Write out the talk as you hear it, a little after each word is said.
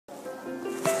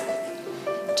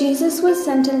Jesus was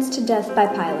sentenced to death by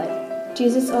Pilate.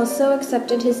 Jesus also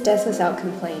accepted his death without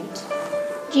complaint.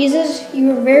 Jesus, you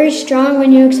were very strong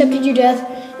when you accepted your death,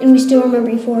 and we still remember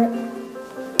you for it.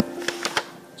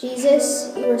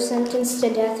 Jesus, you were sentenced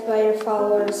to death by your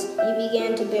followers. You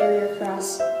began to bear your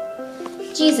cross.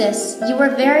 Jesus, you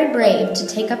were very brave to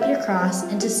take up your cross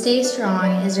and to stay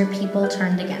strong as your people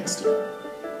turned against you.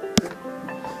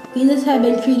 Jesus had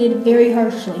been treated very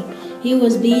harshly. He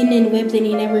was beaten and whipped, and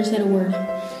he never said a word.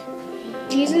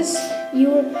 Jesus, you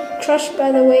were crushed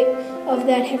by the weight of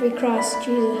that heavy cross.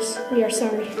 Jesus, we are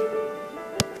sorry.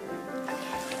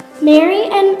 Mary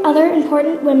and other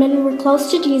important women were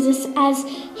close to Jesus as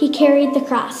he carried the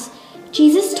cross.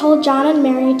 Jesus told John and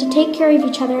Mary to take care of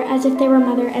each other as if they were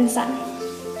mother and son.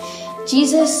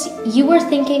 Jesus, you were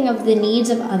thinking of the needs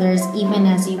of others even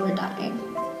as you were dying.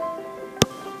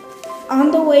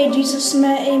 On the way, Jesus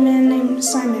met a man named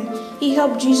Simon. He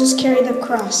helped Jesus carry the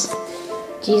cross.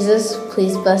 Jesus,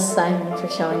 please bless Simon for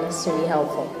showing us to be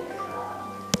helpful.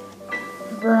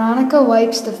 Veronica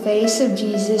wipes the face of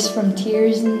Jesus from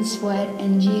tears and sweat,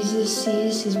 and Jesus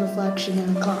sees his reflection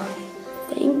in the car.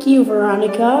 Thank you,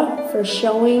 Veronica, for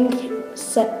showing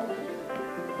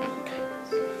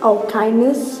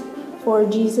kindness for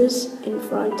Jesus in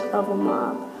front of a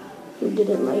mob who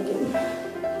didn't like him.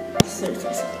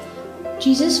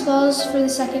 Jesus falls for the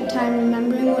second time,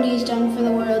 remembering what he's done for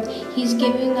the world. He's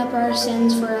giving up our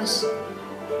sins for us.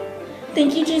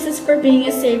 Thank you, Jesus, for being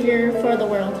a savior for the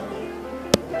world.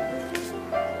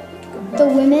 The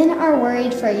women are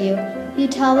worried for you. You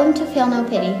tell them to feel no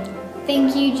pity.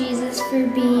 Thank you, Jesus, for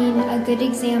being a good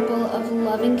example of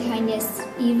loving kindness,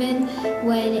 even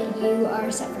when you are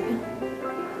suffering.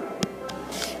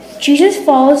 Jesus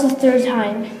falls the third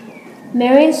time.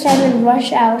 Mary and Simon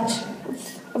rush out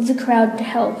of the crowd to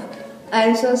help.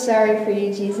 I'm so sorry for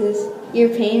you, Jesus. Your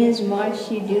pain is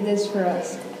much. You do this for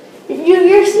us. Did you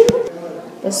hear, Stephen?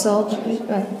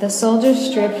 The soldiers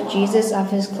stripped Jesus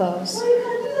of his clothes.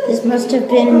 This must have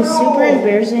been super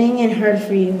embarrassing and hard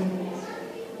for you.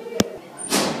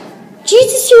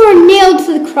 Jesus, you are nailed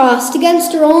to the cross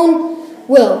against your own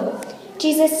will.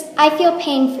 Jesus, I feel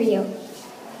pain for you.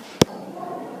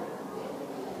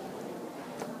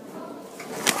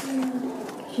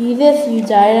 Jesus, you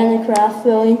died on the cross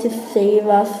willing to save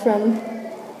us from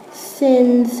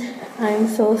sins. I'm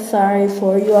so sorry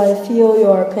for you. I feel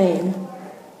your pain.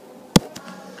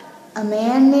 A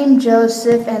man named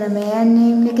Joseph and a man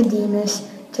named Nicodemus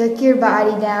took your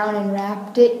body down and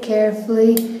wrapped it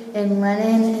carefully in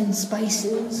linen and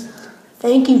spices.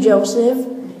 Thank you, Joseph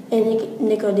and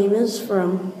Nicodemus,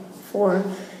 for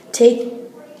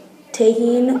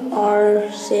taking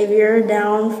our Savior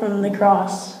down from the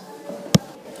cross.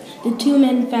 The two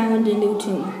men found a new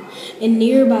tomb, a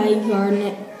nearby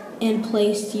garden, and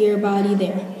placed your body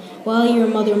there, while your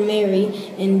mother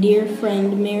Mary and dear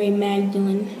friend Mary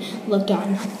Magdalene looked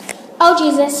on. Oh,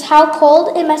 Jesus, how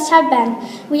cold it must have been.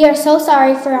 We are so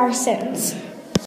sorry for our sins.